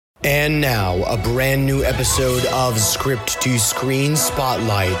And now, a brand new episode of Script to Screen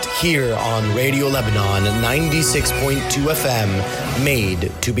Spotlight here on Radio Lebanon 96.2 FM,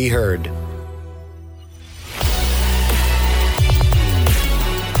 made to be heard.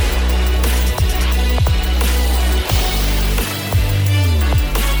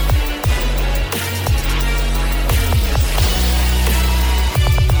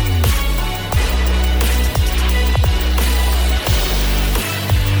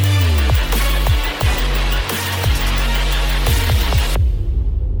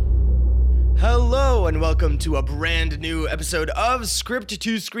 Welcome to a brand new episode of Script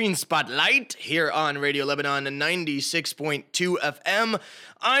to Screen Spotlight here on Radio Lebanon 96.2 FM.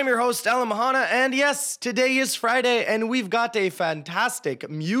 I'm your host, Alan Mahana, and yes, today is Friday, and we've got a fantastic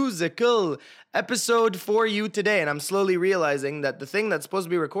musical episode for you today, and I'm slowly realizing that the thing that's supposed to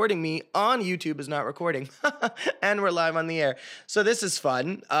be recording me on YouTube is not recording, and we're live on the air. So this is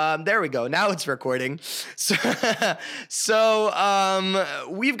fun. There we go. Now it's recording. So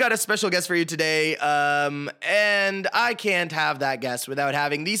we've got a special guest for you today, and I can't have that guest without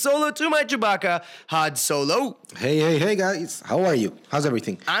having the solo to my Chewbacca, Had Solo. Hey, guys. How are you? How's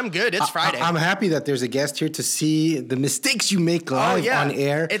everything? I'm good. It's Friday. I'm happy that there's a guest here to see the mistakes you make live on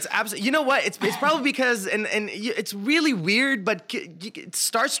air. It's absolutely. You know what? It's probably because, and it's really weird, but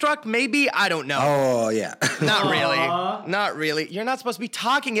starstruck, maybe? I don't know. Oh, yeah. Not really. You're not supposed to be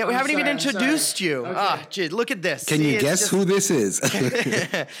talking yet. We haven't even introduced you. Okay. Gee, look at this. Can you guess who this is?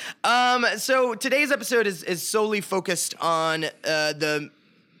 So today's episode is solely focused on the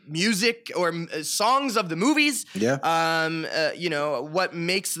music or songs of the movies. Yeah. You know, what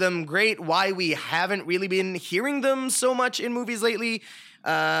makes them great, why we haven't really been hearing them so much in movies lately.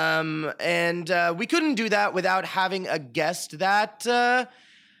 And we couldn't do that without having a guest that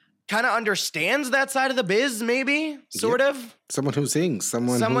kind of understands that side of the biz, maybe, sort of. Someone who sings.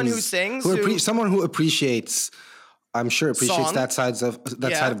 Someone who sings. Someone who appreciates, I'm sure, appreciates that side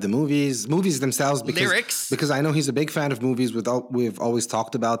of the movies themselves. Lyrics. Because I know he's a big fan of movies. We've always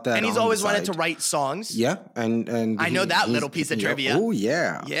talked about that. And he's always wanted to write songs. Yeah, and I know that little piece of trivia. Oh,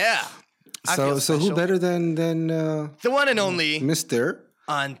 yeah. Yeah. So who better than the one and only Mr.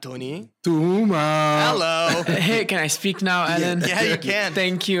 Anthony Touma. Hello. Hey, can I speak now, Alan? Yeah, you can.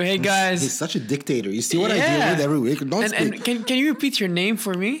 Thank you. Hey, guys. He's such a dictator. You see what I deal with every week? And can you repeat your name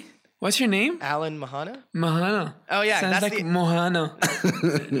for me? What's your name? Alan Mahana. Mahana. Oh yeah, sounds that's like Mohana.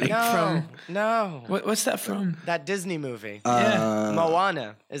 No. What's that from? That Disney movie.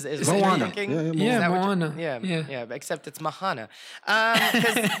 Moana. Is Moana. Yeah, Moana. Yeah. Except it's Mahana.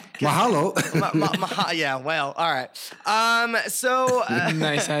 Mahalo. Yeah. Well, all right. So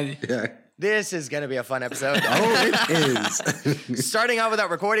nice, Adi. Yeah. This is going to be a fun episode. Oh, it is. Starting out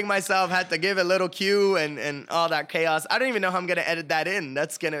without recording myself, had to give a little cue and all that chaos. I don't even know how I'm going to edit that in.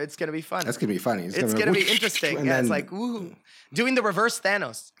 It's going to be fun. That's going to be funny. It's going to be interesting. Yeah, it's like, woo. Doing the reverse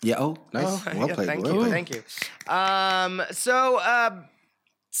Thanos. Yeah, nice. Well played. Thank you.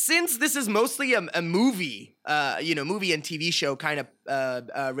 Since this is mostly a movie, movie and TV show kind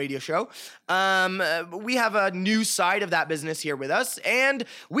of radio show, we have a new side of that business here with us, and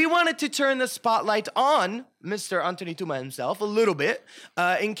we wanted to turn the spotlight on Mr. Anthony Touma himself a little bit,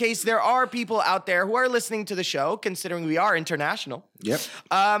 in case there are people out there who are listening to the show, considering we are international,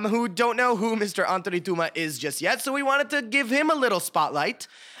 who don't know who Mr. Anthony Touma is just yet. So we wanted to give him a little spotlight,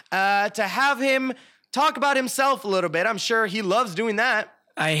 to have him talk about himself a little bit. I'm sure he loves doing that.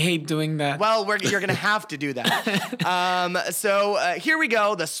 I hate doing that. Well, you're going to have to do that. So here we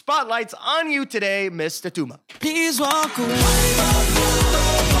go. The spotlight's on you today, Mr. Touma. Please walk away.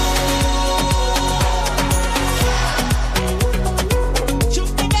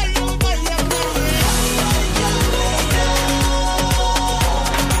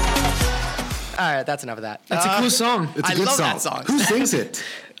 All right, that's enough of that. That's a cool song. It's a I good love song. that song. Who sings it?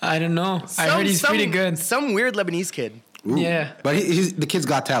 I don't know. I heard he's pretty good. Some weird Lebanese kid. Ooh. Yeah. But the kid's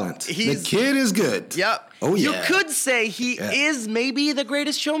got talent. The kid is good. Yep. Oh, yeah. You could say he is maybe the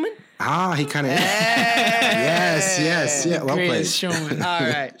greatest showman. He kind of is. Yes. Yeah, well played. Greatest showman. All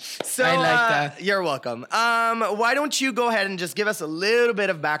right. So I like that. You're welcome. Why don't you go ahead and just give us a little bit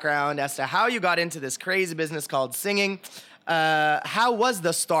of background as to how you got into this crazy business called singing. How was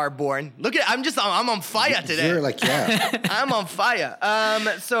the star born? Look at, I'm on fire today. You're like, I'm on fire.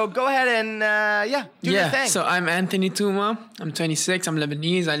 So go ahead and, do your thing. So I'm Anthony Touma. I'm 26. I'm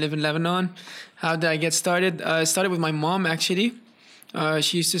Lebanese. I live in Lebanon. How did I get started? I started with my mom, actually.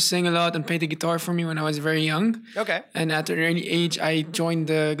 She used to sing a lot and play the guitar for me when I was very young. Okay. And at an early age, I joined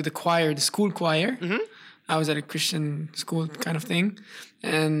the choir, the school choir. Mm-hmm. I was at a Christian school kind of thing.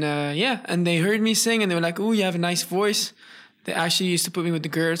 And and they heard me sing and they were like, "Oh, you have a nice voice." they actually used to put me with the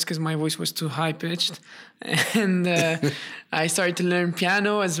girls because my voice was too high pitched. And I started to learn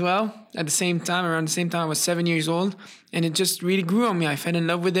piano as well at the same time. Around the same time, I was 7 years old. And it just really grew on me. I fell in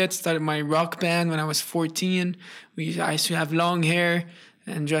love with it. Started my rock band when I was 14. I used to have long hair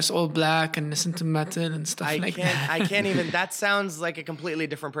and dress all black and listen to metal and stuff like that. I can't even. That sounds like a completely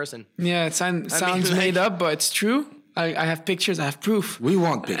different person. Yeah, it sounds made up, but it's true. I have pictures. I have proof. We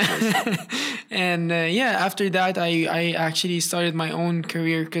want pictures. And after that, I actually started my own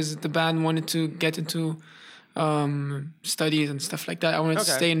career because the band wanted to get into studies and stuff like that. I wanted to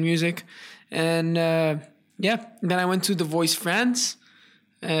stay in music. And then I went to The Voice France.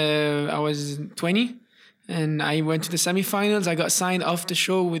 I was 20. And I went to the semifinals. I got signed off the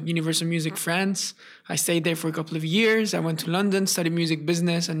show with Universal Music France. I stayed there for a couple of years. I went to London, studied music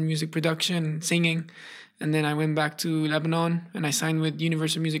business and music production and singing. And then I went back to Lebanon and I signed with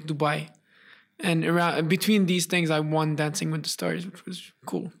Universal Music Dubai. And between these things, I won Dancing with the Stars, which was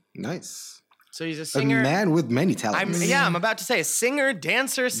cool. Nice. So he's a singer. A man with many talents. I'm about to say a singer,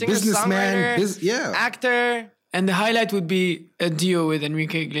 dancer, singer-songwriter, actor. And the highlight would be a duo with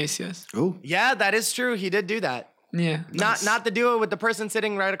Enrique Iglesias. Oh. Yeah, that is true. He did do that. Yeah. Not the duo with the person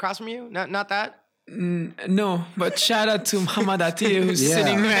sitting right across from you? Not that? No, but shout out to Muhammad Atiyah who's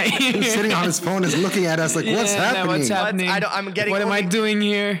sitting right here. He's sitting on his phone, is looking at us like, what's happening? What's happening? What am I doing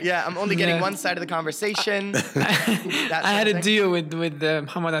here? Yeah, I'm only getting one side of the conversation. I had a deal with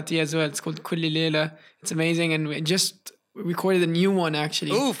Muhammad Atiyah as well. It's called Kulli Leila. It's amazing, and we just recorded a new one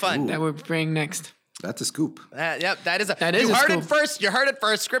actually. Ooh, fun! That we're playing next. That's a scoop. Yep, that is a scoop. You heard it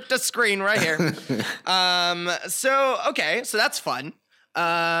first. Script to screen right here. So that's fun.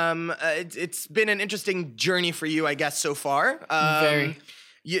 It's been an interesting journey for you, I guess, so far. Very.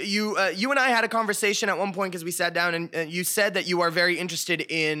 You and I had a conversation at one point because we sat down and you said that you are very interested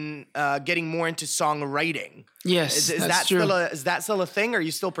in getting more into songwriting. Yes, is that true. Is that still a thing? Are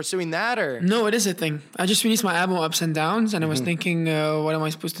you still pursuing that, or? No, it is a thing. I just released my album Ups and Downs, and I was thinking, what am I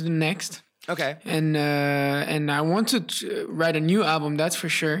supposed to do next? Okay. And I wanted to write a new album, that's for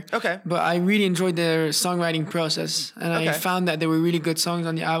sure. Okay. But I really enjoyed the songwriting process. And I found that there were really good songs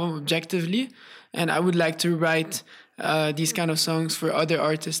on the album objectively. And I would like to write these kind of songs for other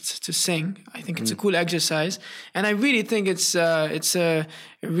artists to sing. I think it's a cool exercise. And I really think it's a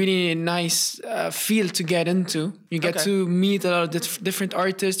really nice field to get into. You get to meet a lot of different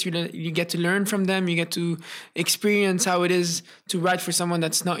artists. You get to learn from them. You get to experience how it is to write for someone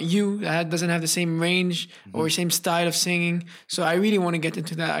that's not you, that doesn't have the same range or same style of singing. So I really want to get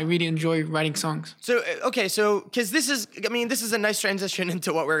into that. I really enjoy writing songs. So because this is a nice transition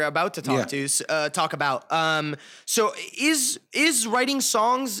into what we're about to talk about. So is writing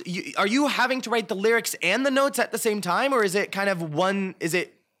songs? Are you having to write the lyrics and the notes at the same time, or is it kind of one? Is it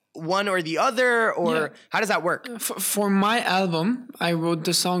one or the other, or how does that work? For my album, I wrote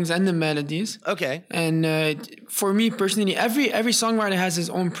the songs and the melodies. Okay. And for me personally, every songwriter has his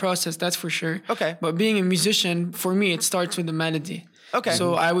own process, that's for sure. Okay. But being a musician, for me, it starts with the melody. Okay.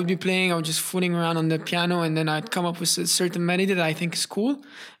 So I would be playing, I was just fooling around on the piano, and then I'd come up with a certain melody that I think is cool.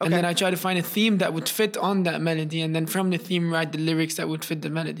 And then I try to find a theme that would fit on that melody, and then from the theme write the lyrics that would fit the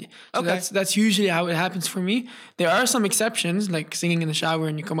melody. So that's usually how it happens for me. There are some exceptions, like singing in the shower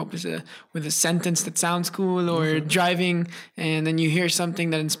and you come up with a sentence that sounds cool, or driving and then you hear something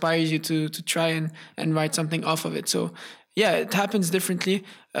that inspires you to try and write something off of it. So yeah, it happens differently.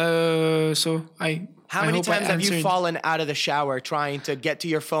 How many times have you fallen out of the shower trying to get to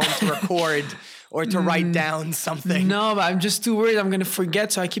your phone to record or to write down something? No, but I'm just too worried I'm going to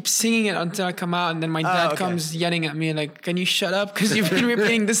forget. So I keep singing it until I come out. And then my dad comes yelling at me like, can you shut up? Because you've been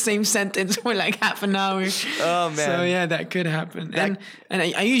repeating the same sentence for like half an hour. Oh, man. So yeah, that could happen. And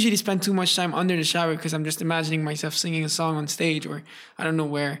I usually spend too much time under the shower because I'm just imagining myself singing a song on stage or I don't know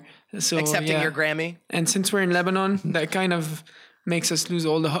where. So, accepting your Grammy. And since we're in Lebanon, that kind of makes us lose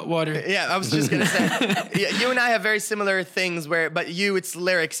all the hot water. Yeah, I was just gonna say, you and I have very similar things but you, it's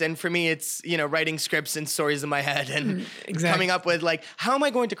lyrics, and for me, it's, writing scripts and stories in my head and coming up with like, how am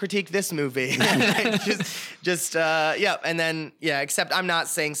I going to critique this movie? And then, except I'm not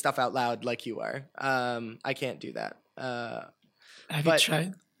saying stuff out loud like you are. I can't do that. Have you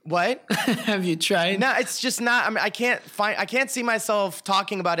tried? What? Have you tried? No, it's just not. I mean, I can't see myself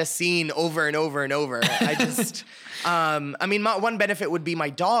talking about a scene over and over and over. I just, my one benefit would be my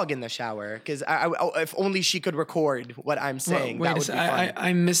dog in the shower, because if only she could record what I'm saying, that would be fun.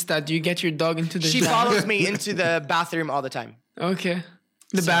 I missed that. Do you get your dog into the shower? She follows me into the bathroom all the time. Okay.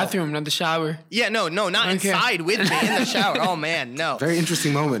 The bathroom, not the shower. Yeah, no, not inside with me in the shower. Oh man, no. Very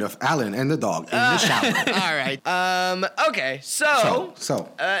interesting moment of Alan and the dog in the shower. All right. Okay. So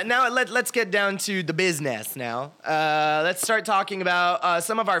now let's get down to the business. Now, let's start talking about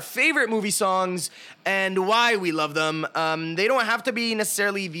some of our favorite movie songs and why we love them. They don't have to be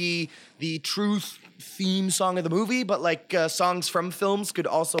necessarily the truth theme song of the movie, but like songs from films could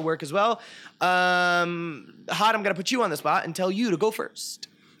also work as well. Had, I'm gonna put you on the spot and tell you to go first.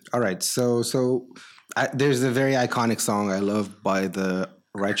 All right, so there's a very iconic song I love by the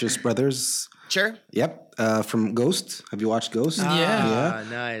Righteous Brothers. Sure. Yep, from Ghost. Have you watched Ghost? Yeah.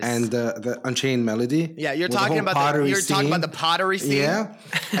 Nice. And the Unchained Melody. Yeah, you're talking about the pottery scene. Yeah,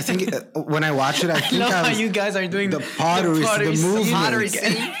 I think when I watched it, I think how you guys are doing the pottery movement. Pottery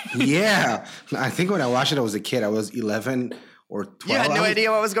scene. Yeah, I think when I watched it, I was a kid. I was 11 or 12. You had no idea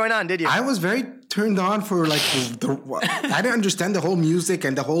what was going on, did you? I was very turned on for like I didn't understand the whole music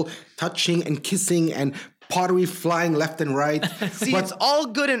and the whole touching and kissing and pottery flying left and right. See, it's all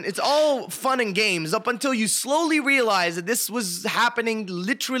good and it's all fun and games up until you slowly realize that this was happening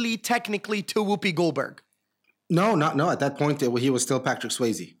literally, technically to Whoopi Goldberg. No. At that point, he was still Patrick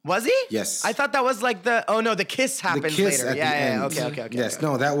Swayze. Was he? Yes. I thought that was like the kiss happened later. Yeah. Okay. Yes. Okay.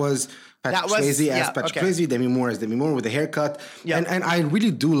 No, that was Patrick Swayze as Patrick Swayze, Demi Moore as Demi Moore with a haircut. Yeah. And I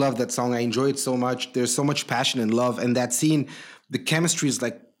really do love that song. I enjoy it so much. There's so much passion and love. And that scene, the chemistry is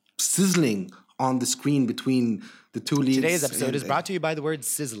like sizzling on the screen between the two leads. Today's episode is brought to you by the word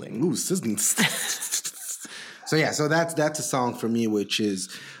sizzling. Ooh, sizzling. So that's a song for me, which is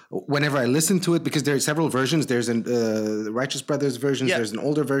whenever I listen to it, because there are several versions. There's the Righteous Brothers version. There's an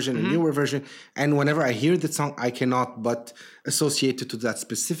older version, a newer version. And whenever I hear the song, I cannot but associate it to that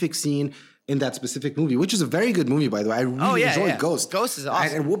specific scene in that specific movie, which is a very good movie, by the way. I really enjoyed Ghost. Ghost is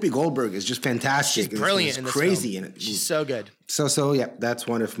awesome. And Whoopi Goldberg is just fantastic. She's brilliant. She's crazy in it. She's so good. So yeah, that's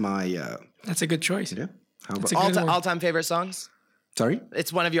one of my... that's a good choice. Yeah. How about all-time favorite songs? Sorry?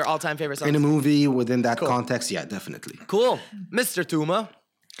 It's one of your all-time favorite songs? In a movie, within that context, yeah, definitely. Cool. Mr. Touma?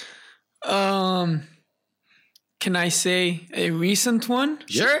 Can I say a recent one?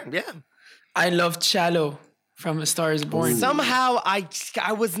 Sure, yeah. I love Shallow from A Star Is Born. Somehow I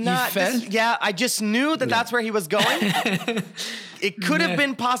was not... I just knew that's where he was going. It could have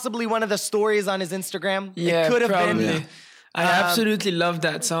been possibly one of the stories on his Instagram. Yeah, it could have probably. been. I absolutely love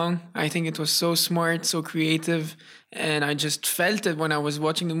that song. I think it was so smart, so creative, and I just felt it when I was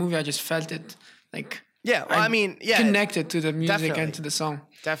watching the movie. I just felt it, like connected to the music and to the song.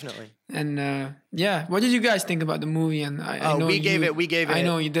 Definitely. And what did you guys think about the movie? And I know we gave it. I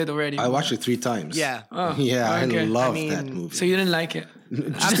know you did already. I watched it 3 times. Yeah. Oh, yeah, okay. I love that movie. So you didn't like it?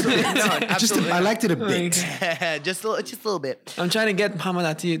 Absolutely not. Absolutely. I liked it a bit. just a little bit. I'm trying to get Muhammad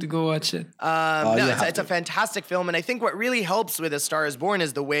Ati to go watch it. It's a fantastic film, and I think what really helps with A Star Is Born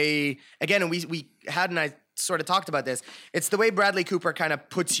is the way, again, and we had, and I sort of talked about this, it's the way Bradley Cooper kind of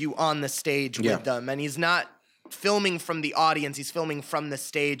puts you on the stage with them, and he's not filming from the audience, he's filming from the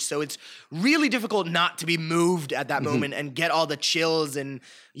stage, so it's really difficult not to be moved at that moment and get all the chills. And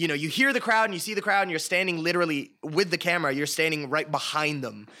you hear the crowd and you see the crowd and you're standing literally with the camera, you're standing right behind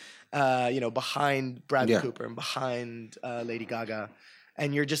them, behind Bradley Cooper and behind Lady Gaga,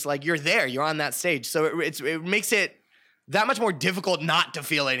 and you're just like, you're there, you're on that stage, so it makes it that much more difficult not to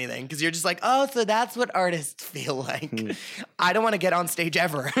feel anything, because you're just like, oh, so that's what artists feel like. I don't want to get on stage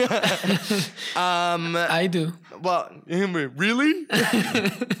ever. I do. Well, really?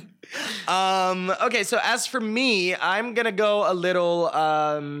 Okay, so as for me, I'm gonna go a little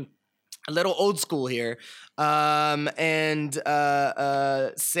old school here, and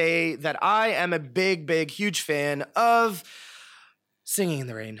say that I am a big, huge fan of Singing in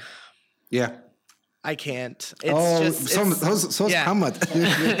the Rain. Yeah. I can't. It's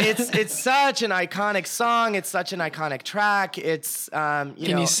it's such an iconic song. It's such an iconic track. It's Can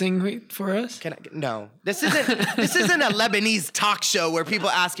you sing for us? No. This isn't a Lebanese talk show where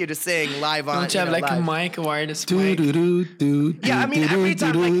people ask you to sing live on. Don't you have like live. a mic, a wireless mic? Yeah, I mean every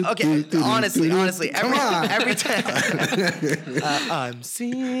time. Honestly, every time. I'm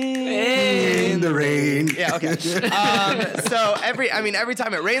singing in the rain. Yeah. Okay. So every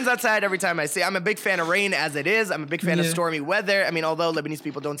time it rains outside, every time I see, I'm a big fan of rain as it is. I'm a big fan of stormy weather. I mean, although Lebanese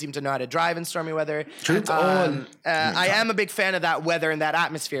people don't seem to know how to drive in stormy weather, I am a big fan of that weather and that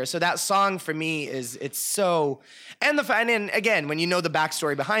atmosphere. So that song for me it's so, and again, when you know the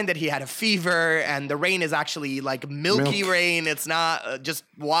backstory behind it, he had a fever, and the rain is actually like milky rain. It's not just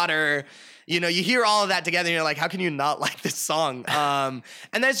water. You hear all of that together, and you're like, how can you not like this song? And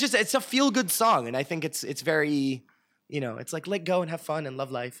that's it's a feel good song, and I think it's very, it's like let go and have fun and love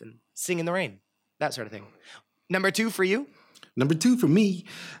life and sing in the rain. That sort of thing. Number 2 for you? Number 2 for me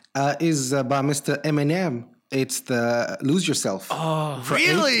is by Mr. Eminem. It's the Lose Yourself. Oh,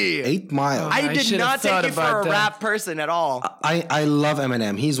 really? 8 Mile. I did should've not take thought you for about a that. rap person at all. I love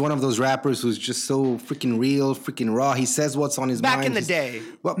Eminem. He's one of those rappers who's just so freaking real, freaking raw. He says what's on his mind. Back in the He's- day.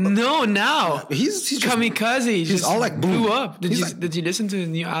 Well, No, now. he's just, Kamikaze. He's just all like, boom. blew up. He's like- Did you listen to his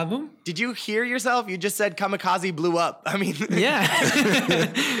new album? Did you hear yourself? You just said kamikaze blew up. I mean, Yeah.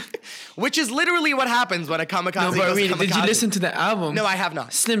 which is literally what happens when a kamikaze No, goes but really, kamikaze. did you listen to the album? No, I have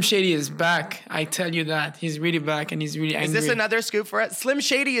not. Slim Shady is back. I tell you that. He's really back and he's really angry. Is this another scoop for it? Slim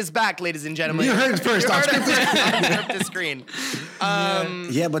Shady is back, ladies and gentlemen. You heard it first You on heard it on Scripted Screen.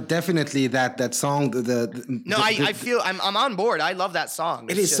 yeah, but definitely that song. No, I feel I'm on board. I love that song.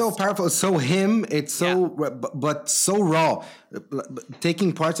 It is so powerful. It's so him. It's so, but so raw.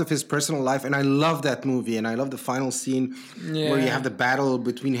 Taking parts of his personal life, and I love that movie. And I love the final scene where you have the battle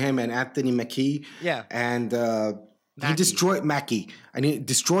between him and Anthony Mackie. Yeah. And he Mackie. destroyed Mackie, and he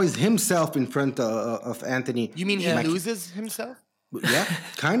destroys himself in front of Anthony. You mean he Yeah. loses himself? Yeah,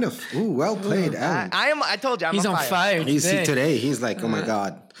 kind of. Ooh, well played, Alan. I told you I'm He's on fire. You see today, he's like, oh my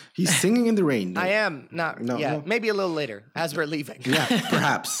God, he's singing in the rain. I am not. No, yeah, no. maybe a little later as we're leaving. Yeah,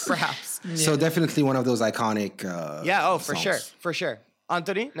 perhaps. Perhaps. So definitely one of those iconic. Yeah. Oh, for songs. sure. For sure.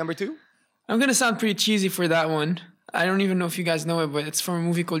 Anthony, number 2. I'm going to sound pretty cheesy for that one. I don't even know if you guys know it, but it's from a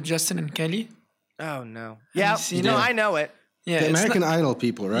movie called Justin and Kelly. Oh no. Yeah. seen No, it? I know it. Yeah, The it's American not, Idol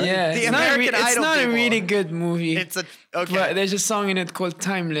people, right? yeah, The it's not, American it's Idol not a people. really good movie. It's a okay. But there's a song in it called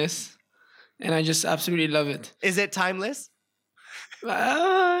Timeless, and I just absolutely love it. Is it timeless?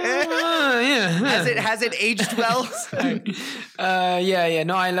 Yeah. Has it aged well? Yeah.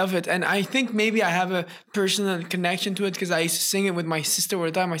 No, I love it, and I think maybe I have a personal connection to it because I used to sing it with my sister all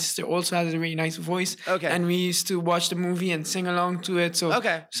the time. My sister also has a really nice voice. Okay. And we used to watch the movie and sing along to it. So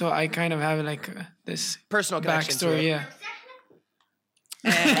Okay. So I kind of have like this Personal connection to backstory. it.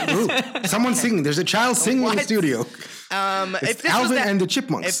 Yeah. Ooh, someone's singing. There's a child singing in the What? studio. If It's this was Alvin the, and the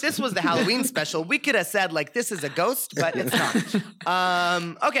Chipmunks. if this was the Halloween special, we could have said like this is a ghost, but it's not.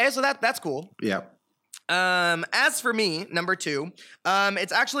 Okay, so that's cool. Yeah. As for me, number 2,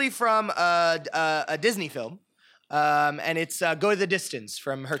 it's actually from a Disney film, and it's "Go the Distance"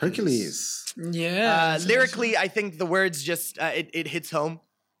 from Hercules. Yeah. Lyrically, I think the words just it hits home.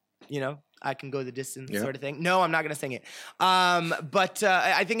 You know, I can go the distance, sort of thing. No, I'm not gonna sing it. But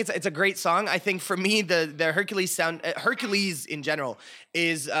I think it's a great song. I think for me, the Hercules sound, Hercules in general,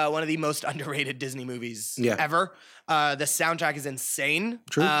 is one of the most underrated Disney movies ever. The soundtrack is insane.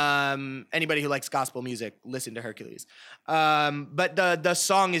 True. Anybody who likes gospel music, listen to Hercules. But the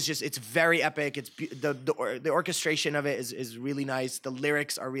song is just, it's very epic. It's the orchestration of it is really nice. The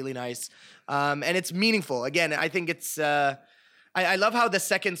lyrics are really nice. And it's meaningful. Again, I think it's, I love how the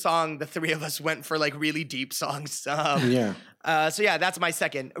second song, the three of us went for like really deep songs. So yeah, that's my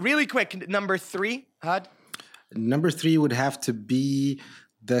second. Really quick, number 3, Had? Number 3 would have to be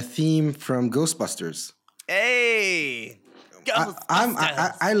the theme from Ghostbusters. Hey,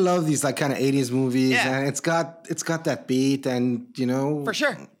 I love these like kind of 80s movies, Yeah. and it's got that beat, and you know, for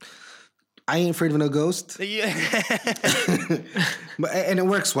sure. I ain't afraid of no ghost. Yeah. And it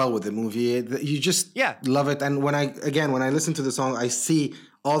works well with the movie. You just love it. And when I listen to the song, I see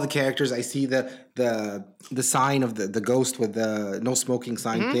all the characters. I see the sign of the ghost with the no smoking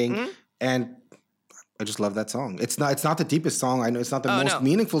sign thing, and I just love that song. It's not the deepest song. I know it's not the most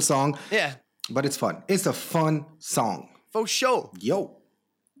meaningful song. Yeah. But it's fun. It's a fun song. For sure. Yo.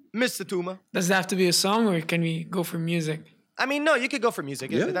 Mr. Touma. Does it have to be a song or can we go for music? I mean, no, you could go for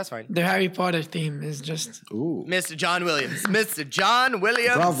music. Yeah. That's fine. The Harry Potter theme is just... Ooh. Mr. John Williams. Mr. John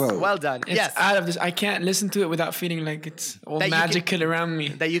Williams. Bravo. Well done. It's yes. out of this. I can't listen to it without feeling like it's all That you can- magical around me.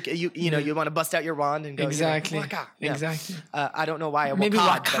 That you know, you want to bust out your wand and go, Exactly. You know, waka. Yeah. Exactly. I don't know why. Maybe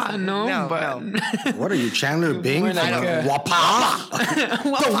Waka, Waka, no, but... What are you, Chandler Bing? More like a- Wapa.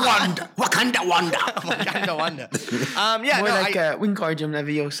 The Wanda. Wakanda Wanda. Wakanda Wanda. Yeah, More no, like a Wingardium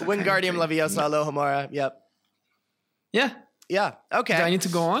Leviosa. Wingardium Leviosa, Alohomora. Yep. Yeah. Yeah. Okay. Do I need to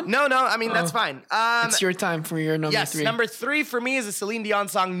go on? No, I mean, that's fine. It's your time for your number yes, 3. number 3 for me is a Celine Dion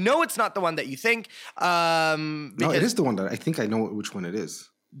song. No, it's not the one that you think. No, it is the one that I think I know which one it is.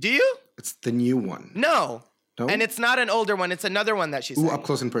 Do you? It's the new one. No. No? And it's not an older one. It's another one that she sang. Ooh, Up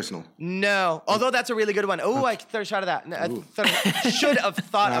Close and Personal. No. Although that's a really good one. Oh, I third shot of that. No, should have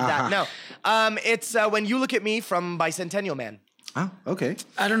thought of that. No. It's When You Look at Me from Bicentennial Man. Ah, okay.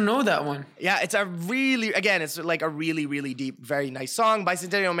 I don't know that one. Yeah, it's it's like a really, really deep, very nice song.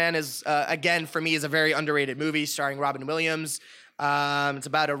 Bicentennial Man is, again, for me, is a very underrated movie starring Robin Williams. It's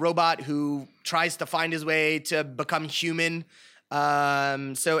about a robot who tries to find his way to become human.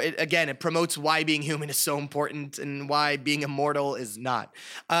 So it promotes why being human is so important and why being immortal is not.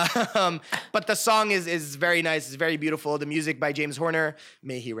 But the song is very nice. It's very beautiful. The music by James Horner,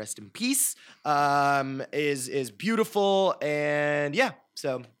 may he rest in peace, is beautiful. And yeah,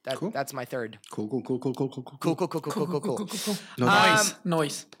 so that's my third. Cool.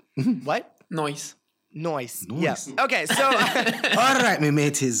 Noise. What? Noise. Noise. Yeah. Okay, so... All right, me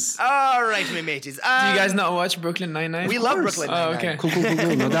mateys. Do you guys not watch Brooklyn Nine-Nine? We love Brooklyn Nine-Nine. Oh, okay. Cool.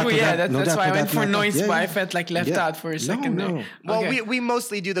 That's why I went for noise, but I felt like left out for a second there. Well, Okay. we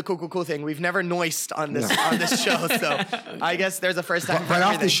mostly do the cool thing. We've never noised on this show, so I guess there's a first time. Right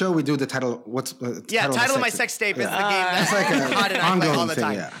off the show, we do the title. Title of my sex tape is the game that's like a hot and I play all the thing,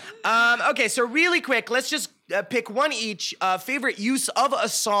 time. yeah. Okay, so really quick, let's just pick one each. Favorite use of a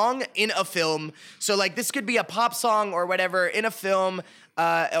song in a film. So like this could be a pop song or whatever in a film,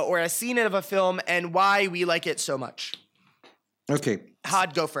 or a scene of a film, and why we like it so much. Okay.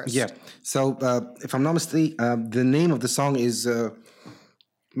 Had, go first. Yeah. So if I'm not mistaken, the name of the song is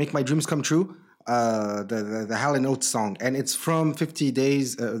 "Make My Dreams Come True." The Hall & Oates song, and it's from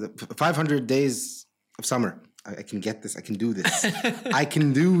 500 Days of Summer. I can get this. I can do this. I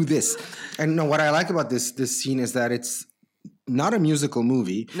can do this. And no, what I like about this scene is that it's not a musical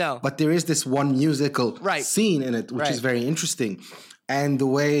movie. No. But there is this one musical scene in it, which is very interesting. And the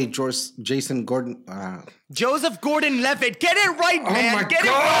way Joseph Gordon-Levitt, get it right, man. Oh my get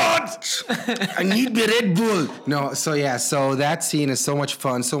God! it right. I need the Red Bull. No, so that scene is so much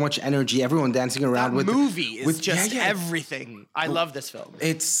fun, so much energy. Everyone dancing around That movie is just everything. I love this film.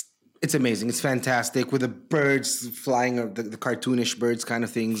 It's amazing. It's fantastic with the birds flying, the cartoonish birds kind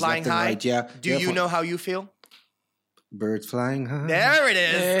of things. Flying high? Right. Yeah. Do you know how you feel? Birds flying high. There it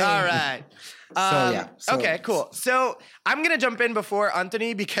is. Hey. All right. Okay, cool. So I'm gonna jump in before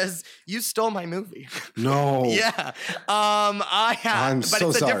Anthony because you stole my movie. No. Yeah. I have. I'm but so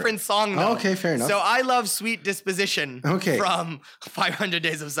it's a sorry. different song though. Okay, fair enough. So I love Sweet Disposition from 500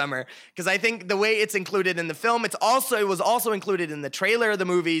 Days of Summer because I think the way it's included in the film, it was also included in the trailer of the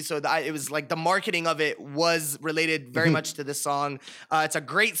movie. So it was like the marketing of it was related very much to this song. It's a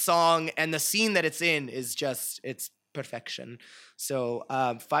great song, and the scene that it's in is it's perfection. So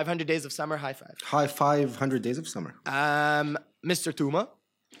 500 Days of Summer, high five. High 500 Days of Summer. Mr. Touma.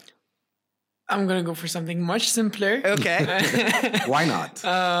 I'm gonna go for something much simpler. Okay. Why not?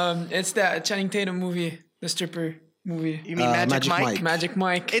 It's that Channing Tatum movie, the stripper movie. You mean Magic Mike? Magic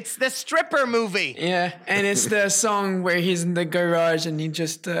Mike. It's the stripper movie. Yeah, and it's the song where he's in the garage and he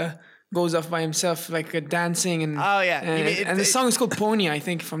just goes off by himself, like dancing and and the song is called Pony, I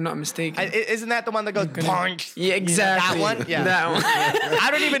think, if I'm not mistaken. Isn't that the one that goes punch? Yeah, exactly. That one? Yeah. That one.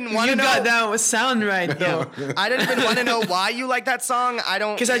 I don't even want to know. You got that sound right though. I don't even want to know why you like that song. I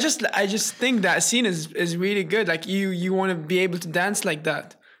don't. Because I just think that scene is really good. Like you want to be able to dance like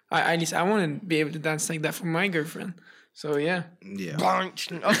that. At least I want to be able to dance like that for my girlfriend. So yeah. Yeah.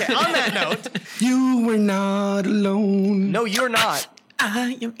 Okay. On that note, you were not alone. No, you're not.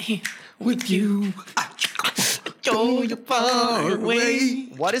 I am here with you. You're far away.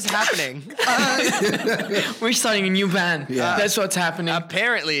 What is happening? We're starting a new band. Yeah. That's what's happening.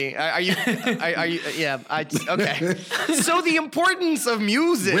 Apparently. Are you? Yeah. Okay. So the importance of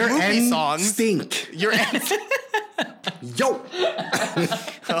music, movie songs. Stink. You're Yo.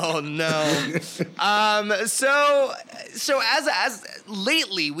 Oh no. So as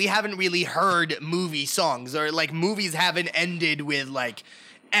lately we haven't really heard movie songs, or like movies haven't ended with like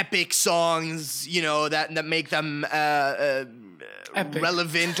epic songs, you know, that make them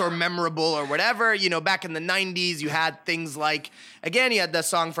relevant or memorable or whatever. You know, back in the 90s, you had things like, again, you had the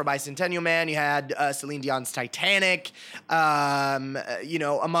song for Bicentennial Man, you had Celine Dion's Titanic, you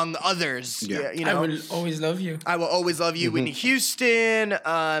know, among others. Yeah. You know, I Will Always Love You. I Will Always Love You, Whitney Houston.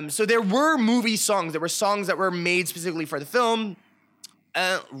 So there were movie songs. There were songs that were made specifically for the film.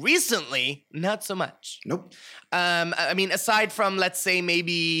 Recently, not so much. Nope. I mean, aside from, let's say,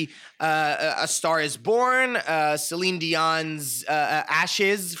 maybe A Star Is Born, Celine Dion's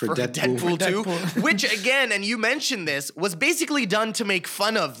Ashes for Deadpool 2, which, again, and you mentioned this, was basically done to make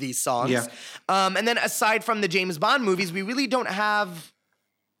fun of these songs. Yeah. And then aside from the James Bond movies, we really don't have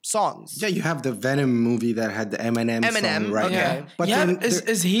songs. Yeah, you have the Venom movie that had the Eminem song, right? Okay. Yeah. But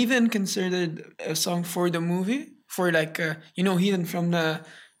is Heathen considered a song for the movie? For like, you know, Heathen from the,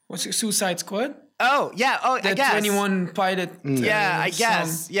 Suicide Squad? Oh, yeah. Oh, I guess. 21 Pilot. Yeah, I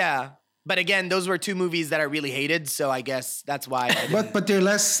guess. Song. Yeah. But again, those were two movies that I really hated, so I guess that's why. But they're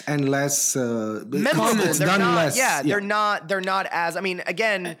less and less memorable. It's they're done not, less. Yeah, they're not as. I mean,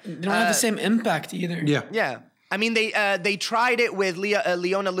 again, they don't have the same impact either. Yeah. Yeah. I mean, they tried it with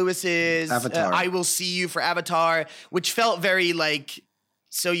Leona Lewis's Avatar. "I Will See You" for Avatar, which felt very like.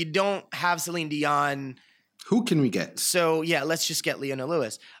 So you don't have Celine Dion. Who can we get? So yeah, let's just get Leona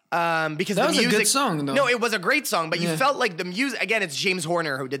Lewis. Because That the was music, a good song, though. No, it was a great song, but you felt like the music. Again, it's James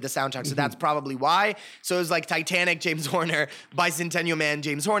Horner who did the soundtrack, so that's probably why. So it was like Titanic, James Horner, Bicentennial Man,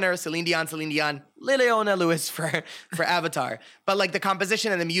 James Horner, Celine Dion, Leona Lewis for Avatar. But like the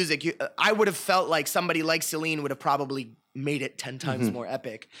composition and the music, I would have felt like somebody like Celine would have probably made it 10 times more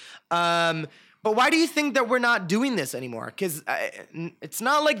epic. But why do you think that we're not doing this anymore? Because it's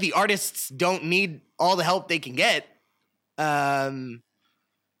not like the artists don't need all the help they can get.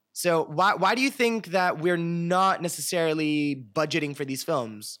 So why do you think that we're not necessarily budgeting for these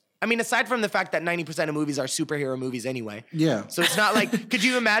films? I mean, aside from the fact that 90% of movies are superhero movies anyway. Yeah. So it's not like, could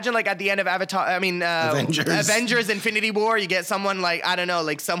you imagine like at the end of Avengers Infinity War, you get someone like, I don't know,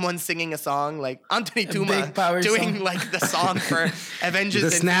 like someone singing a song, like Anthony Touma doing song. Like the song for Avengers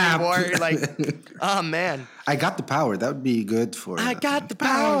Infinity War. Like, oh man. I got the power. That would be good for I got the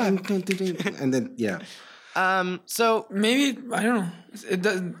power. And then, yeah. So maybe, I don't know. It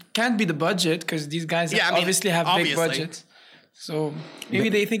can't be the budget because these guys obviously have big budgets. So maybe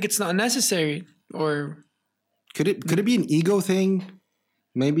they think it's not necessary, or could it be an ego thing?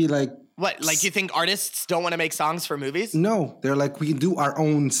 Maybe like what? Like you think artists don't want to make songs for movies? No, they're like, we do our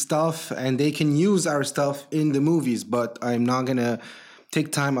own stuff and they can use our stuff in the movies, but I'm not gonna take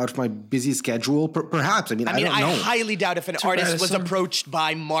time out of my busy schedule. Perhaps. I mean, I don't know. I highly doubt if an artist was approached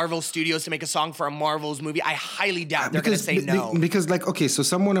by Marvel Studios to make a song for a Marvel's movie. I highly doubt they're going to say no. Because, like, okay, so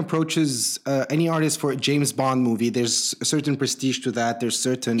someone approaches any artist for a James Bond movie. There's a certain prestige to that. There's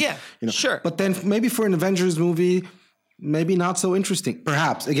certain, sure. But then maybe for an Avengers movie, maybe not so interesting.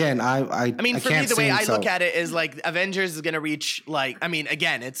 Perhaps. Again, I mean, for me, the way I look at it is like Avengers is going to reach like, I mean,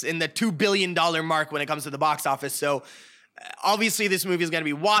 again, it's in the $2 billion mark when it comes to the box office. So obviously this movie is going to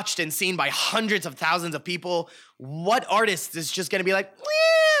be watched and seen by hundreds of thousands of people. What artist is just going to be like,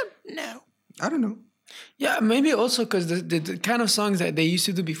 no? I don't know. Yeah, maybe also because the kind of songs that they used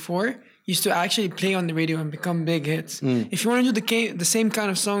to do before used to actually play on the radio and become big hits. If you want to do the same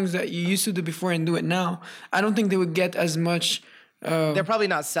kind of songs that you used to do before and do it now, I don't think they would get as much they're probably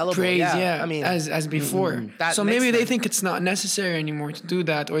not sellable. Praise, I mean, as before. So maybe they think it's not necessary anymore to do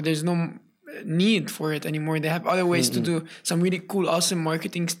that, or there's no need for it anymore. They have other ways to do some really cool, awesome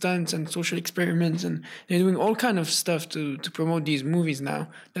marketing stunts and social experiments, and they're doing all kind of stuff to promote these movies now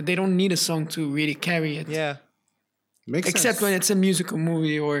that they don't need a song to really carry it. Yeah. Makes Except sense. when it's a musical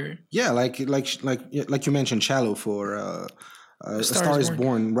movie or like you mentioned, "Shallow" for A Star Is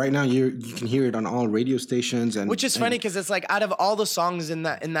Born. Right now, you can hear it on all radio stations, and which is funny because it's like out of all the songs in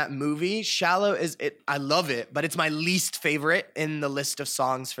that movie, "Shallow" is it. I love it, but it's my least favorite in the list of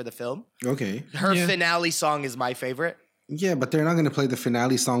songs for the film. Okay, her finale song is my favorite. Yeah, but they're not going to play the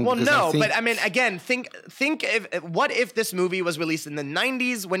finale song. Well, no, but I mean, again, think what if this movie was released in the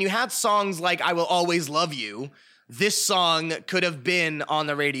 90s when you had songs like "I Will Always Love You." This song could have been on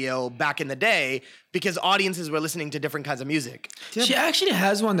the radio back in the day because audiences were listening to different kinds of music. She actually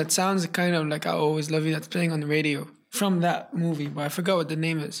has one that sounds kind of like "I Always Love You" that's playing on the radio from that movie, but I forgot what the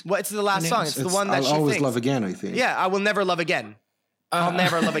name is. Well, it's the last song. It's the one that I'll Always Love Again, I think. Yeah, "I Will Never Love Again." I'll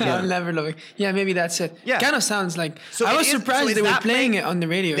never love again. I'll never love again. Yeah, maybe that's it. Yeah. Kind of sounds like. So I was surprised they were playing it on the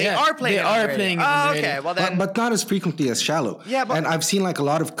radio. They are playing it on the radio. It on the radio. Okay, well then. But not as frequently as "Shallow." Yeah, but. And I've seen like a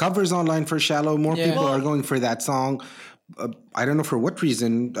lot of covers online for "Shallow." More people are going for that song. I don't know for what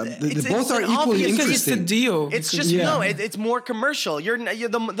reason. Both are equally interesting. It's the deal. It's just it's more commercial.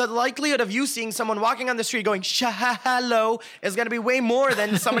 The likelihood of you seeing someone walking on the street going "Shallow" is going to be way more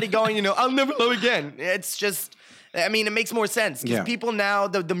than somebody going, "I'll never love again." It's just. I mean, it makes more sense because people now,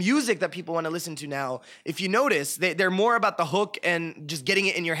 the music that people want to listen to now, if you notice, they're more about the hook and just getting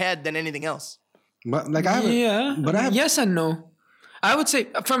it in your head than anything else. But like I have, yes and no. I would say,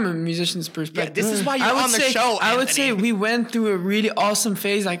 from a musician's perspective, this is why you're on the show, I would say we went through a really awesome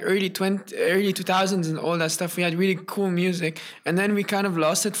phase, like early 2000s and all that stuff. We had really cool music, and then we kind of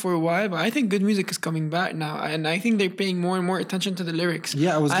lost it for a while. But I think good music is coming back now, and I think they're paying more and more attention to the lyrics.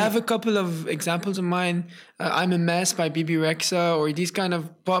 Yeah, I have a couple of examples of mine. "I'm a Mess" by BB Rexa, or these kind of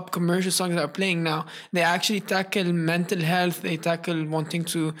pop commercial songs that are playing now. They actually tackle mental health. They tackle wanting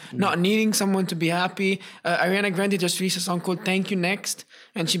to, not needing someone to be happy. Ariana Grande just released a song called "Thank You Next,"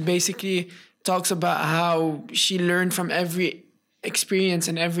 and she basically talks about how she learned from every experience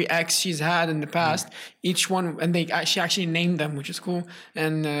and every ex she's had in the past, each one, and she actually named them, which is cool.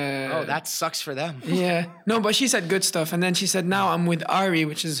 And that sucks for them. Yeah, no, but she said good stuff, and then she said, "Now I'm with Ari,"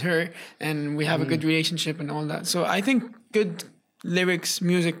 which is her, and we have a good relationship and all that. So I think good lyrics,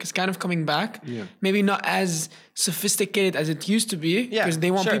 music is kind of coming back. Yeah. Maybe not as sophisticated as it used to be, Yeah, because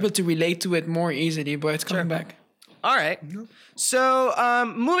they want sure. people to relate to it more easily, but it's coming back. All right. So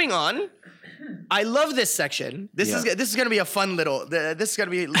moving on. I love this section. This is gonna be a fun little. This is gonna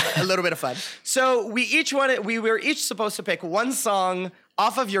be a little bit of fun. So we were each supposed to pick one song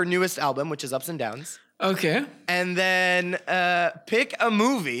off of your newest album, which is Ups and Downs, Okay. and then pick a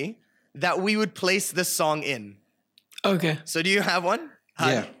movie that we would place this song in. Okay. So do you have one?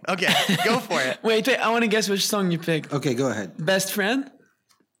 Yeah. Okay, go for it. Wait, I want to guess which song you picked. Okay, go ahead. Best Friend?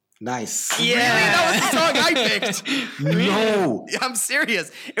 Nice. Yeah, that was the song I picked. No. I'm serious.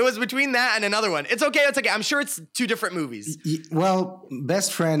 It was between that and another one. It's okay. It's okay. I'm sure it's two different movies. Well,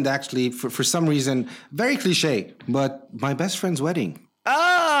 Best Friend actually, for some reason, very cliche, but My Best Friend's Wedding.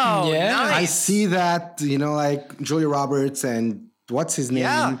 Oh, Yeah. nice. I see that, like Julia Roberts and what's his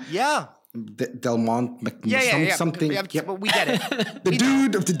name? Yeah. Delmont Yeah. something. Yeah, Yep. but we get it. The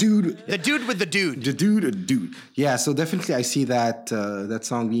dude of the dude. The dude with the dude. The dude. Yeah, so definitely I see that that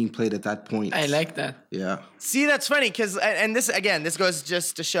song being played at that point. I like that. Yeah. See, that's funny because, and this again, this goes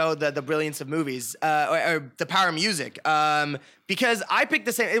just to show the brilliance of movies or the power of music. Because I picked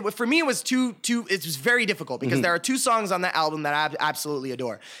the same. For me, it was it was very difficult because there are two songs on that album that I absolutely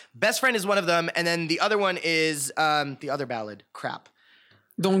adore. Best Friend is one of them, and then the other one is the other ballad. Crap.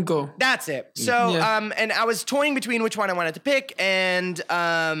 Don't Go. That's it. So, Yeah. and I was toying between which one I wanted to pick, and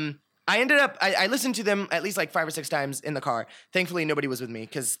I ended up, I listened to them at least like 5 or 6 times in the car. Thankfully, nobody was with me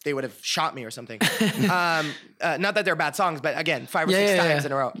because they would have shot me or something. Not that they're bad songs, but again, 5 or 6 times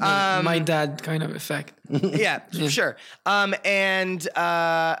in a row. My dad kind of effect. Yeah, sure. And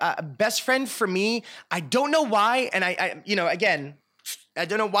Best Friend for me, I don't know why, and I again, I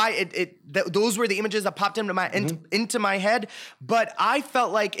don't know why those were the images that popped into my head, but I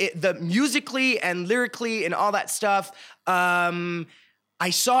felt like the musically and lyrically and all that stuff. I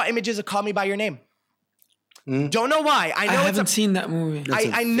saw images of Call Me by Your Name. Don't know why. I know I haven't seen that movie.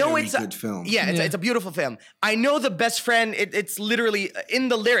 I know very it's good film. Yeah, it's a beautiful film. I know the Best Friend. It's literally in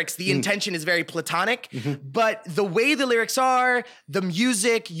the lyrics. The intention is very platonic, but the way the lyrics are, the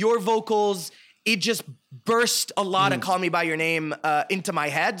music, your vocals, it just burst a lot of Call Me by Your Name into my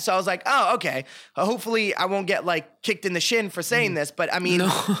head. So I was like, oh, okay. Hopefully I won't get like kicked in the shin for saying this, but I mean,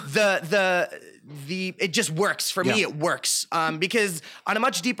 it just works for me. It works because on a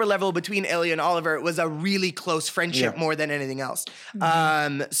much deeper level between Ilya and Oliver, it was a really close friendship more than anything else.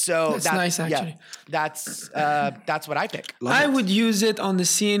 So That's nice, actually. That's what I pick. I would use it on the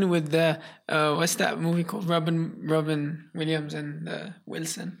scene with the what's that movie called? Robin Williams and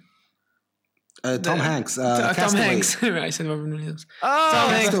Wilson. Tom Hanks. Tom Castaway. Hanks. I said Robin Williams. Oh,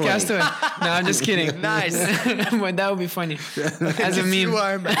 Tom Hanks, Castaway. Castaway. No, I'm just kidding. Nice. But that would be funny as a meme. You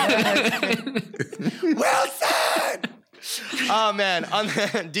are Wilson. Oh man,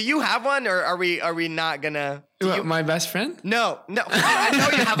 do you have one, or are we not gonna? My best friend? No. I know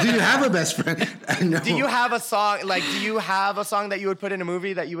you have. Do you have a best friend? I know. Do you have a song? Like, do you have a song that you would put in a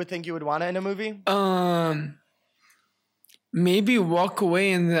movie that you would think you would want it in a movie? Maybe Walk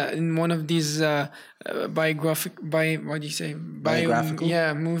Away in one of these biographical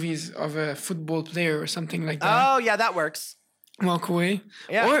movies of a football player or something like that. Oh yeah, that works. Walk Away.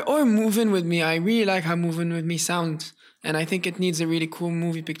 Yeah. Or Move In With Me. I really like how Move In With Me sounds. And I think it needs a really cool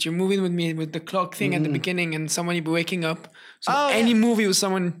movie picture. Move In With Me with the clock thing at the beginning and somebody waking up. So any movie with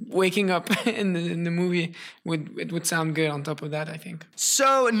someone waking up in the movie would sound good on top of that, I think.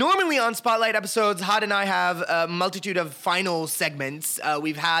 So normally on Spotlight episodes, Had and I have a multitude of final segments.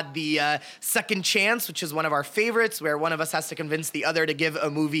 We've had the Second Chance, which is one of our favorites, where one of us has to convince the other to give a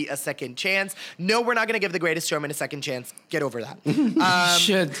movie a second chance. No, we're not going to give The Greatest Showman a second chance. Get over that.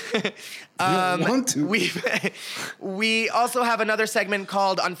 Should. want to. We also have another segment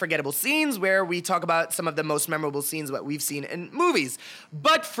called Unforgettable Scenes, where we talk about some of the most memorable scenes that we've seen in movies.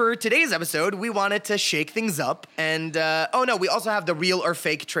 But for today's episode, we wanted to shake things up. And, we also have the real or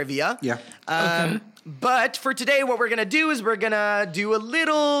fake trivia. Yeah. Okay. But for today, what we're going to do is we're going to do a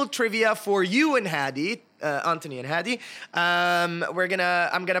little trivia for you and Hadi, Anthony and Hadi. I'm going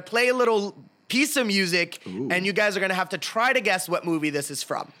to play a little piece of music, and you guys are going to have to try to guess what movie this is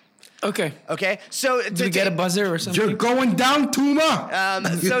from. Okay. So do we get a buzzer or something? You're going down,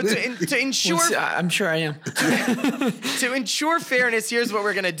 Touma. So to ensure, I'm sure I am. to ensure fairness, here's what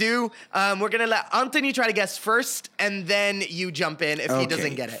we're gonna do. We're gonna let Anthony try to guess first, and then you jump in if he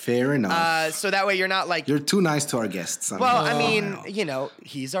doesn't get it. Fair enough. So that way you're not like. You're too nice to our guests. Well, I mean,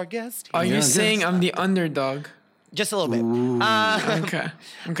 he's our guest. Are you saying I'm the underdog? Just a little bit. Okay.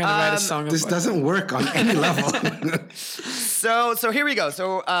 I'm gonna write a song. This doesn't work on any level. So here we go.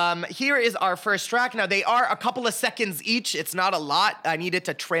 So here is our first track. Now they are a couple of seconds each. It's not a lot. I needed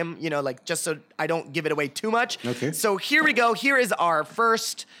to trim, like just so I don't give it away too much. Okay. So here we go. Here is our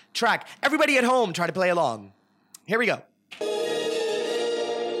first track. Everybody at home, try to play along. Here we go.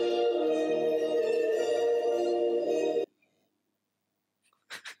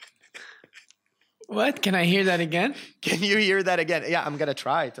 What? Can I hear that again? Can you hear that again? Yeah, I'm gonna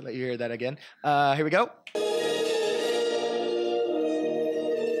try to let you hear that again. Here we go.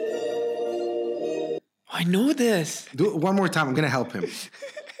 I know this. Do it one more time. I'm gonna help him.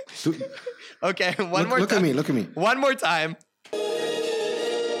 Okay, one more time. Look at me. Look at me. One more time. What's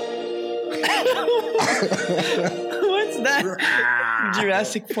that?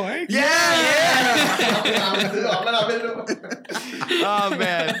 Jurassic Park? Yeah. Oh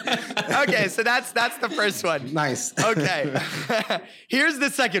man. Okay, so that's the first one. Nice. Okay. Here's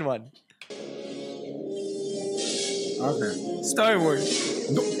the second one. Okay. Star Wars.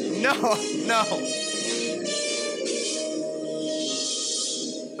 No.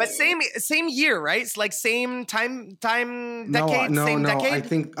 But same year, right? It's like same time decade, same decade? I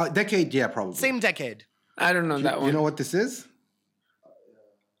think decade, yeah, probably. Same decade. I don't know that one. You know what this is?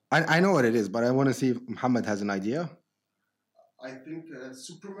 I know what it is, but I want to see if Muhammad has an idea. I think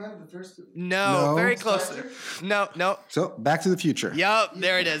Superman, the first. No, very close. No. So, Back to the Future. Yup,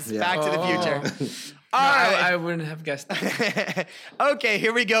 there it is. Yeah. Back to the Future. No, All right. I wouldn't have guessed that. Okay,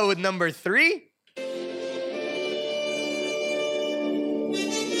 here we go with number 3.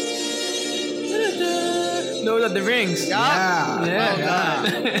 Lord of the Rings. Yup. Yeah.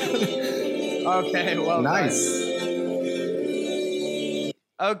 Okay, well Nice. done.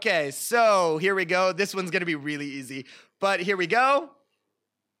 Okay, so here we go. This one's gonna be really easy, but here we go.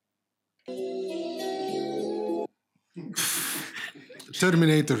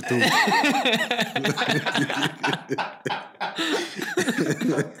 Terminator 2.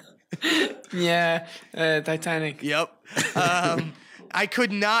 Yeah, Titanic. Yep. I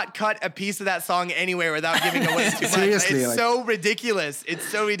could not cut a piece of that song anywhere without giving away too much. Seriously, It's so ridiculous. It's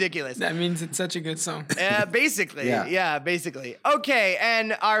so ridiculous. That means it's such a good song. Basically, Yeah. yeah, basically. Okay,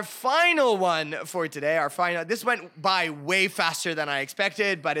 and our final one for today, this went by way faster than I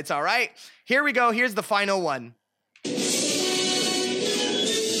expected, but it's all right. Here we go. Here's the final one.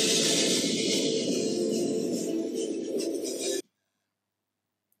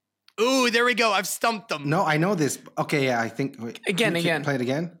 Ooh, there we go. I've stumped them. No, I know this. Okay, yeah, I think. Wait, Again. Play it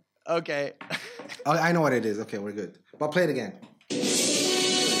again. Okay. Oh, I know what it is. Okay, we're good. But play it again.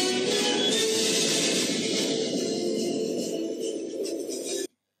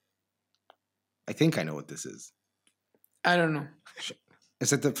 I think I know what this is. I don't know.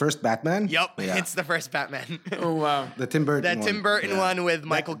 Is it the first Batman? Yup, Yeah. it's the first Batman. Oh, wow. The Tim Burton That one. Tim Burton Yeah. one with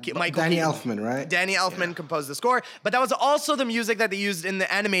Michael Danny Keaton. Elfman, right? Danny Elfman composed the score, but that was also the music that they used in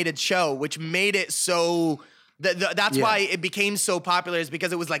the animated show, which made it so. That's Yeah. why it became so popular, is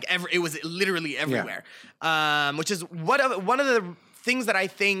because it was like it was literally everywhere. Which is one of the things that I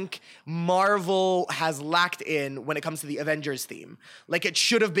think Marvel has lacked in when it comes to the Avengers theme. Like, it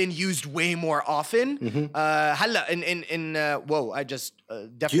should have been used way more often. Halla whoa, I just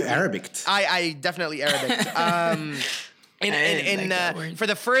definitely You Arabic. I definitely Arabic. For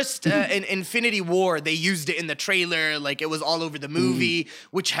the first in Infinity War, they used it in the trailer, like it was all over the movie,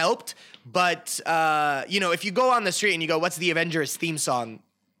 which helped. But if you go on the street and you go, "What's the Avengers theme song?"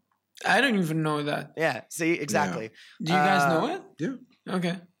 I don't even know that. Yeah, see, exactly. Do you guys know it? Yeah.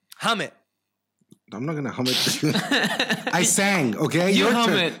 Okay. Hum it. I'm not gonna hum it. I sang, okay? You Your hum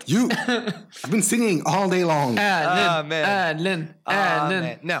turn. it. I've been singing all day long. Adlin.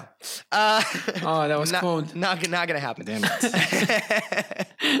 Man. No. Oh, that was cold. Not gonna happen. Damn it.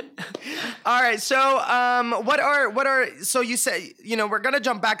 All right. So, what are? So you said, we're gonna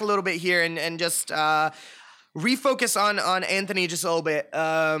jump back a little bit here and just refocus on Anthony just a little bit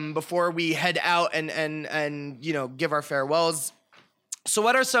before we head out and give our farewells. So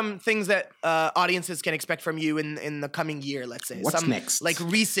what are some things that audiences can expect from you in the coming year, let's say? What's some, next? Like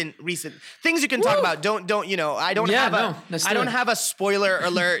recent things you can talk about. Don't I don't have a spoiler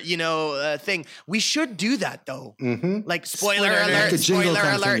alert, thing. We should do that though. Like spoiler alert, Like a jingle spoiler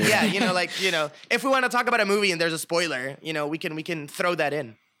kind of alert. thing, Yeah, if we want to talk about a movie and there's a spoiler, we can throw that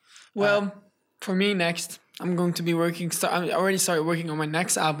in. Well, for me next, I'm going to be I already started working on my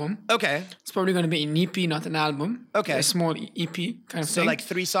next album. Okay. It's probably going to be an EP, not an album. Okay. A small EP kind of So thing. like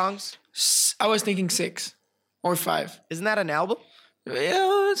 3 songs? I was thinking 6 or 5. Isn't that an album?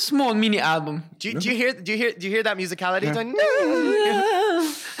 Yeah, small mini album. Do you hear that musicality? Yeah. It's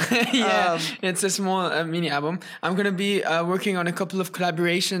like, Yeah, it's a small mini album. I'm gonna be working on a couple of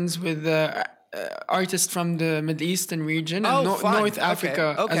collaborations with artists from the Middle Eastern region and fun. North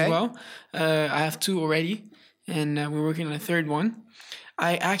Africa Okay. as well. I have 2 already, and we're working on a 3rd one.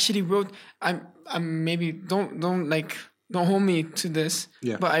 I actually wrote. I'm maybe don't hold me to this.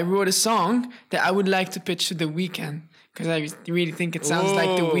 Yeah. But I wrote a song that I would like to pitch to The Weeknd because I really think it sounds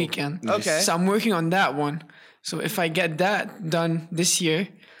like The Weeknd. Okay. So I'm working on that one. So if I get that done this year,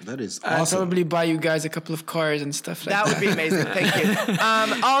 That is I'll awesome. probably buy you guys a couple of cars and stuff like that. That would be amazing. Thank you.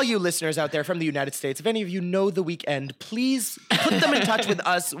 All you listeners out there from the United States, if any of you know The Weeknd, please put them in touch with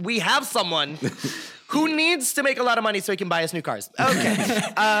us. We have someone who needs to make a lot of money so he can buy us new cars. Okay.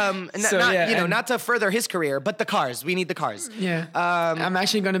 Not to further his career, but the cars. We need the cars. Yeah. I'm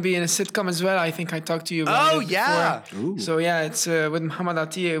actually going to be in a sitcom as well. I think I talked to you about it yeah. before. So yeah, it's with Muhammad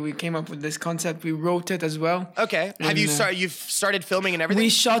Atiyah. We came up with this concept. We wrote it as well. Okay. Have you you've started filming and everything? We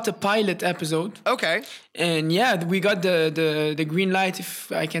shot a pilot episode. Okay. And yeah, we got the green light,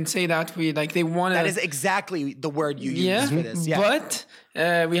 if I can say that. They want That is exactly the word you use for this. Yeah. But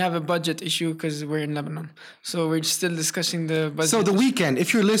we have a budget issue because we're in Lebanon. So we're still discussing the budget. So The Weeknd,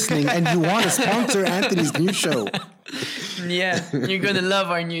 if you're listening and you want to sponsor Anthony's new show. Yeah, you're going to love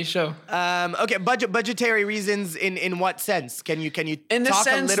our new show. Okay, budgetary reasons in what sense? Can you In the talk a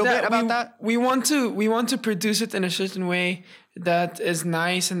sense little bit about that? We want to produce it in a certain way that is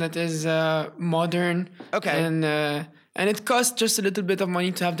nice and that is modern. Okay. And it costs just a little bit of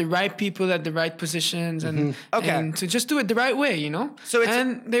money to have the right people at the right positions and to just do it the right way, you know. So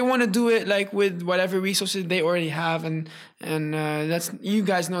and they want to do it like with whatever resources they already have, and that's, you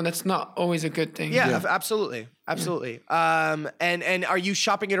guys know, that's not always a good thing. Yeah. Absolutely. And are you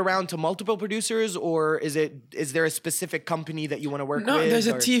shopping it around to multiple producers, or is there a specific company that you want to work with? No, there's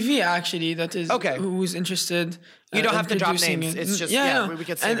a TV actually that is who's interested. You don't have to drop producing names. it. It's just we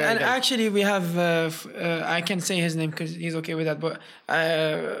could say and very good. actually we have I can say his name because he's okay with that. But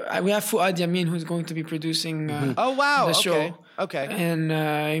we have Fuad Yamin who's going to be producing. Oh wow! The show. Okay.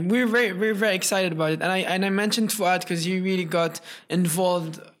 And we're very excited about it. And I mentioned Fuad because he really got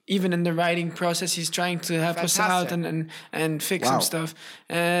involved. Even in the writing process, he's trying to help us out and fix some stuff.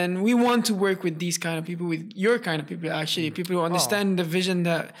 And we want to work with these kind of people, with your kind of people, actually. People who understand the vision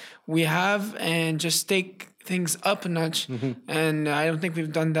that we have and just take things up a notch. And I don't think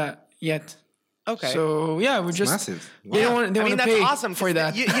we've done that yet. Okay. So yeah, we're just massive. They want to that's pay awesome for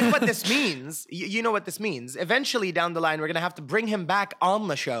that. You know what this means. You know what this means. Eventually, down the line, we're gonna have to bring him back on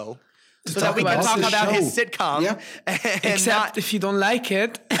the show. So that we can talk about his sitcom. Yeah. Except if you don't like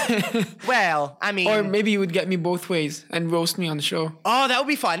it. Well, I mean... Or maybe you would get me both ways and roast me on the show. Oh, that would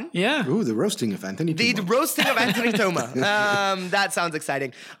be fun. Yeah. Ooh, the roasting of Anthony Touma. The roasting of Anthony Touma. That sounds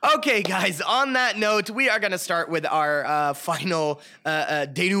exciting. Okay, guys, on that note, we are going to start with our final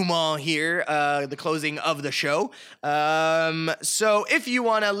denouement here, the closing of the show. So if you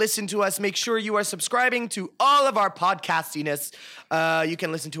want to listen to us, make sure you are subscribing to all of our podcastiness. You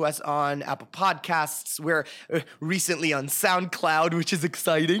can listen to us on Apple Podcasts. We're recently on SoundCloud, which is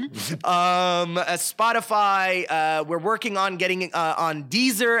exciting. Spotify. We're working on getting on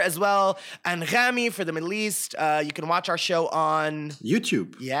Deezer as well, and Rami for the Middle East. You can watch our show on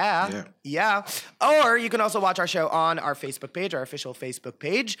YouTube. Yeah. Or you can also watch our show on our Facebook page, our official Facebook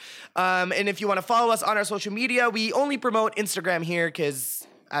page. And if you want to follow us on our social media, we only promote Instagram here because,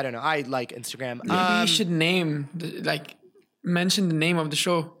 I don't know, I like Instagram. Maybe you should mention the name of the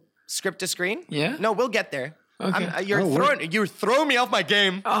show. Script to Screen? Yeah. No, we'll get there. Okay. You're throwing me off my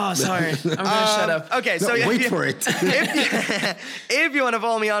game. Oh, sorry. I'm going to shut up. Okay, so wait for it. if you want to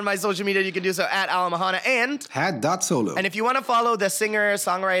follow me on my social media, you can do so at Alamahana and Had.solo. And if you want to follow the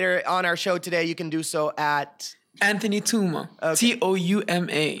singer-songwriter on our show today, you can do so at Anthony Touma. Okay.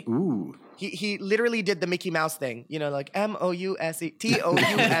 Touma. Ooh. He literally did the Mickey Mouse thing, like Mouse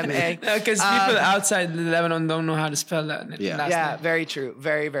Touma. Because people outside Lebanon don't know how to spell that. Yeah, very true.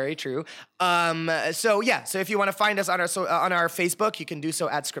 Very, very true. So if you want to find us on our Facebook, you can do so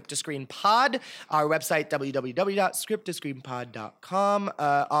at Script to Screen Pod. Our website, www.scripttoscreenpod.com.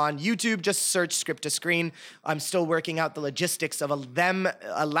 On YouTube, just search Script to Screen. I'm still working out the logistics of them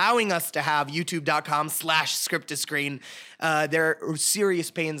allowing us to have youtube.com/Script to Screen. There are serious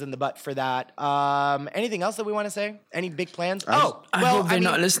pains in the butt for that. Anything else that we want to say? Any big plans? I hope they're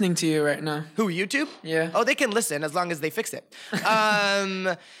not listening to you right now. Who, YouTube? Yeah. Oh, they can listen as long as they fix it.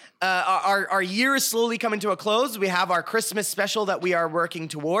 Our year is slowly coming to a close. We have our Christmas special that we are working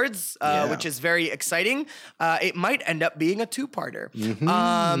towards, which is very exciting. It might end up being a two-parter.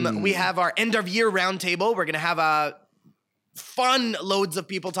 We have our end-of-year roundtable. We're going to have fun loads of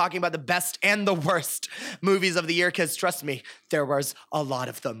people talking about the best and the worst movies of the year, because trust me, there was a lot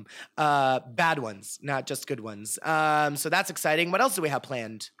of them. Bad ones, not just good ones. So that's exciting. What else do we have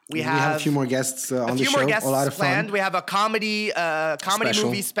planned? We have a few more guests on the show. A lot of planned. fun. We have a comedy Special.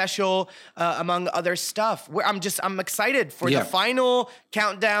 movie special, among other stuff. I'm excited for the final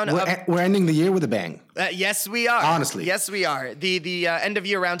countdown. We're ending the year with a bang. Yes, we are. Honestly. Yes, we are. The end of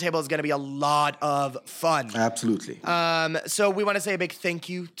year roundtable is going to be a lot of fun. Absolutely. So we want to say a big thank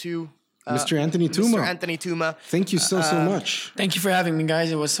you to Mr. Anthony Touma. Mr. Anthony Touma. Thank you so much. Thank you for having me,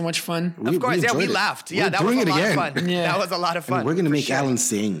 guys. It was so much fun. Of course, we laughed. Yeah, that was a lot of fun. Yeah. That was a lot of fun. And we're going to make Alan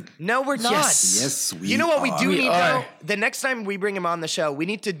sing. No, we're not. Yes, we You know what we do need are. though? The next time we bring him on the show, we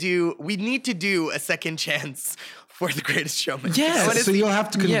need to do a second chance for the Greatest Showman. Yes. So you'll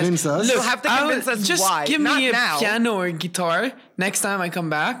have to convince us. You'll have to convince us just why. give Not me a now. piano or guitar next time I come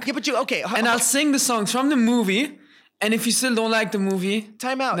back. Yeah, but and I'll sing the songs from the movie. And if you still don't like the movie,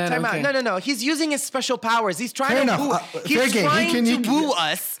 time out. okay. No. He's using his special powers. He's trying Fair to enough. woo. He's fair trying game. to woo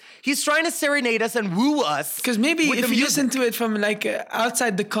us. He's trying to serenade us and woo us. Because maybe with if the you music. listen to it from like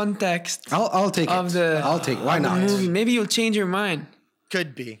outside the context I'll take of it. I'll take it. Why of not? the movie, maybe you'll change your mind.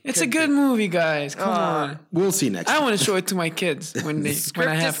 Could be. It's a good movie, guys. Come on. We'll see next I time. want to show it to my kids when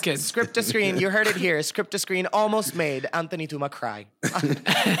I have kids. Script to screen. You heard it here. Script to screen almost made Anthony Touma cry.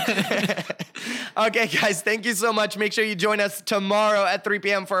 Okay, guys, thank you so much. Make sure you join us tomorrow at 3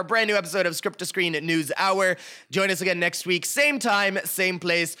 p.m. for a brand new episode of Script to Screen News Hour. Join us again next week. Same time, same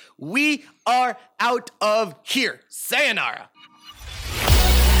place. We are out of here. Sayonara.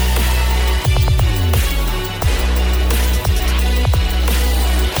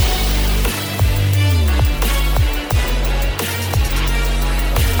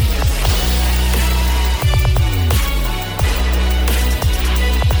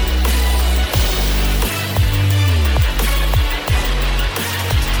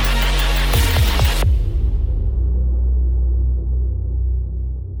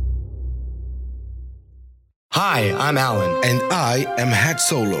 Hi, I'm Alan. And I am Hat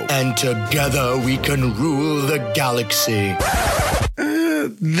Solo. And together we can rule the galaxy.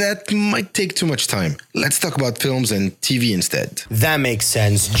 That might take too much time. Let's talk about films and TV instead. That makes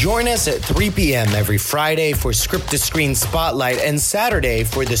sense. Join us at 3 p.m. every Friday for Script to Screen Spotlight and Saturday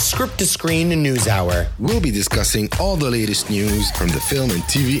for the Script to Screen News Hour. We'll be discussing all the latest news from the film and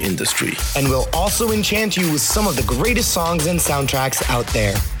TV industry. And we'll also enchant you with some of the greatest songs and soundtracks out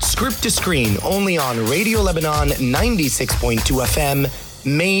there. Script to Screen, only on Radio Lebanon 96.2 FM,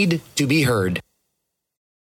 made to be heard.